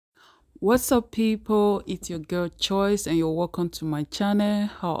What's up, people? It's your girl Choice, and you're welcome to my channel.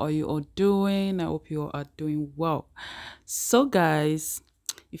 How are you all doing? I hope you all are doing well. So, guys,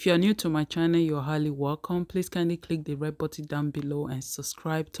 if you are new to my channel, you're highly welcome. Please kindly click the red button down below and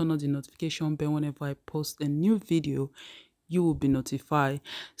subscribe. Turn on the notification bell whenever I post a new video. You will be notified.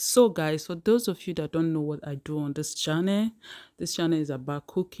 So guys, for those of you that don't know what I do on this channel is about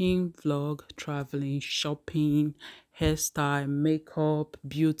cooking, vlog, traveling, shopping, hairstyle, makeup,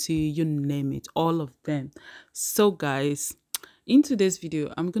 beauty, you name it, all of them. So guys, in today's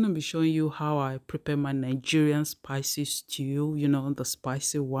video, I'm going to be showing you how I prepare my Nigerian spicy stew, you know, the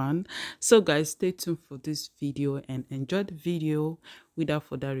spicy one. So guys, stay tuned for this video and enjoy the video. Without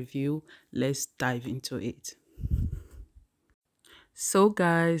further review, let's dive into it. So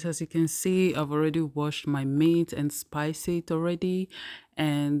guys, as you can see, I've already washed my meat and spiced it already,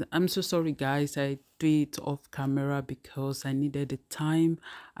 and I'm so sorry guys, I do it off camera because I needed the time.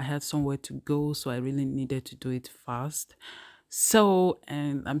 I had somewhere to go, so I really needed to do it fast. So,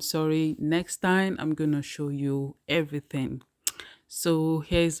 and I'm sorry, next time I'm gonna show you everything. So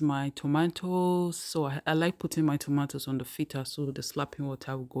here's my tomatoes. So I like putting my tomatoes on the filter so the slapping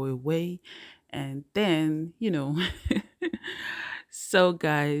water will go away, and then, you know. So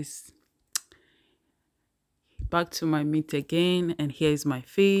guys, back to my meat again, and here's my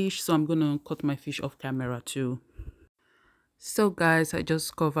fish. So I'm gonna cut my fish off camera too. So guys, I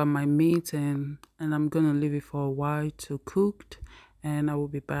just cover my meat and I'm gonna leave it for a while to cook, and I will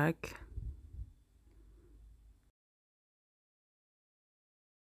be back.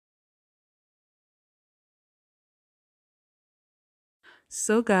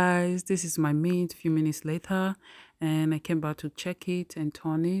 So guys, this is my meat a few minutes later, and I came back to check it and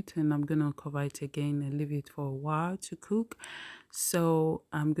turn it, and I'm gonna cover it again and leave it for a while to cook. So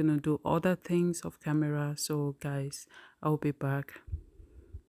I'm gonna do other things off camera. So guys, I'll be back.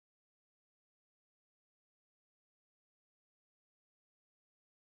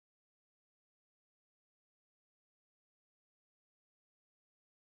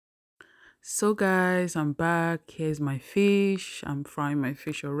 So guys, I'm back. Here's my fish. I'm frying my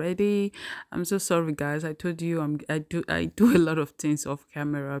fish already. I'm so sorry guys. I told you I do a lot of things off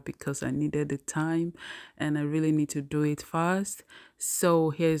camera because I needed the time and I really need to do it fast.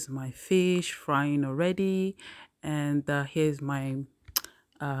 So here's my fish frying already, and here's my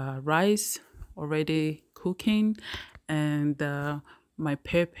rice already cooking, and my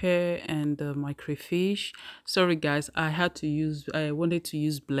pepper and my crayfish. Sorry guys, I wanted to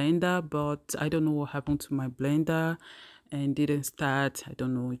use blender, but I don't know what happened to my blender and didn't start. I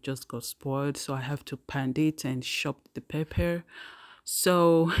don't know, it just got spoiled, so I have to pan it and chop the pepper.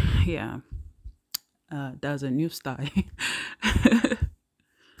 So yeah, that's a new style.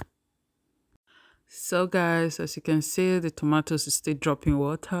 So guys, as you can see, the tomatoes is still dropping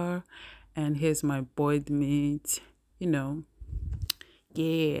water, and here's my boiled meat, you know.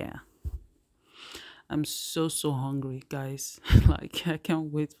 Yeah, I'm so hungry guys. Like, I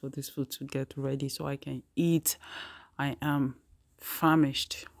can't wait for this food to get ready so I can eat. I am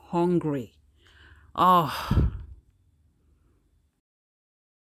famished, hungry. Oh,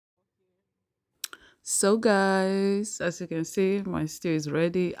 so guys, as you can see, my stew is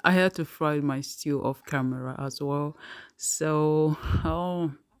ready. I had to fry my stew off camera as well. So,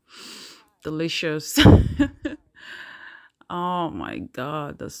 oh, delicious. Oh my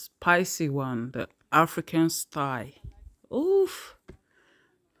god, the spicy one, the African style. Oof,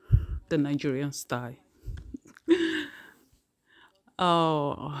 the Nigerian style.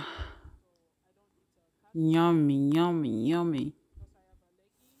 Oh, yummy.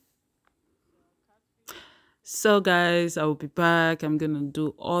 So guys, I will be back. I'm gonna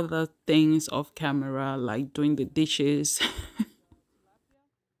do other things off camera, like doing the dishes.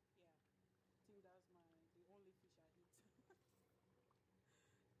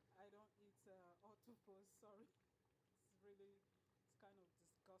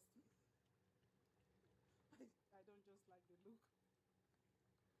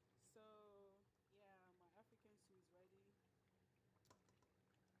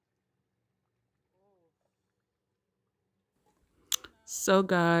 So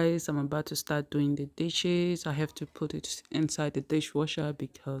guys, I'm about to start doing the dishes. I have to put it inside the dishwasher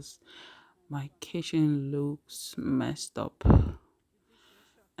because my kitchen looks messed up,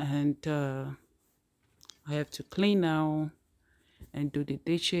 and I have to clean now and do the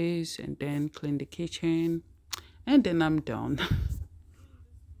dishes and then clean the kitchen, and then I'm done.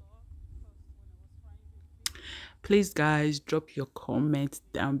 Please guys, drop your comments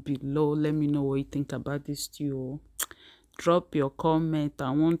down below. Let me know what you think about this stew. Drop your comment. I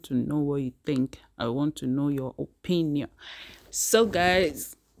want to know what you think. I want to know your opinion. So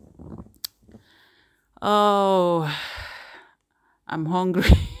guys, Oh, I'm hungry.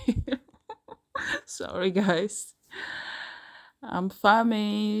 Sorry, guys. I'm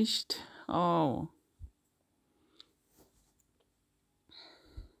famished. Oh.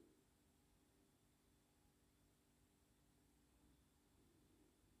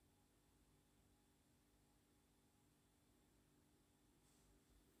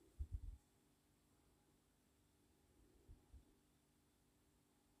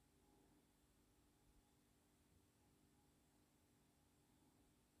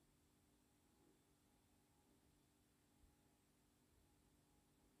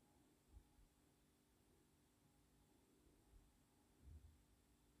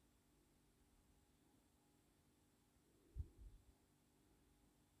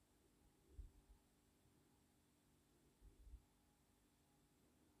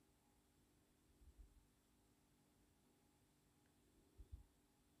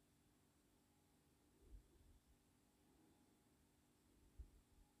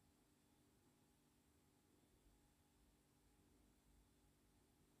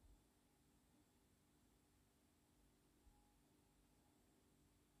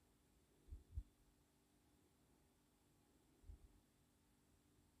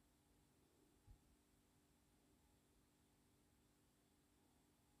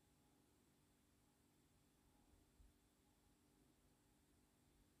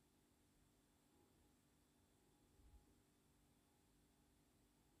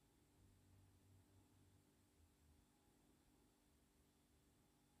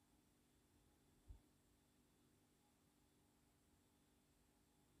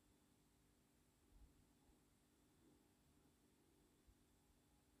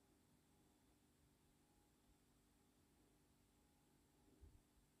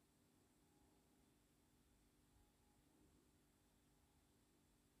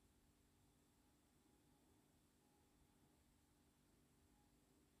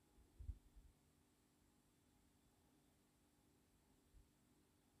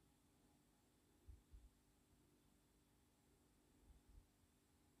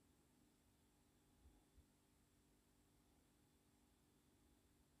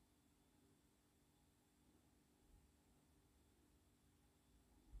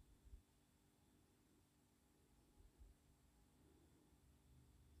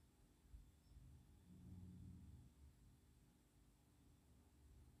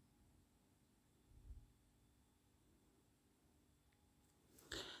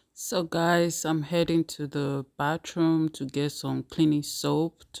 So guys, I'm heading to the bathroom to get some cleaning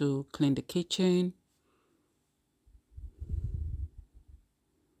soap to clean the kitchen.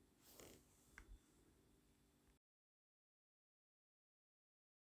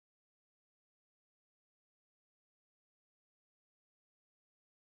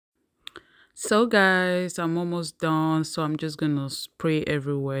 So guys, I'm almost done. So I'm just gonna spray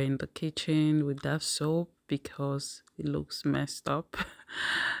everywhere in the kitchen with that soap because it looks messed up.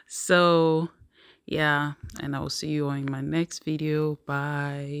 So yeah, and I will see you all in my next video.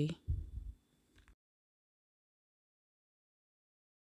 Bye.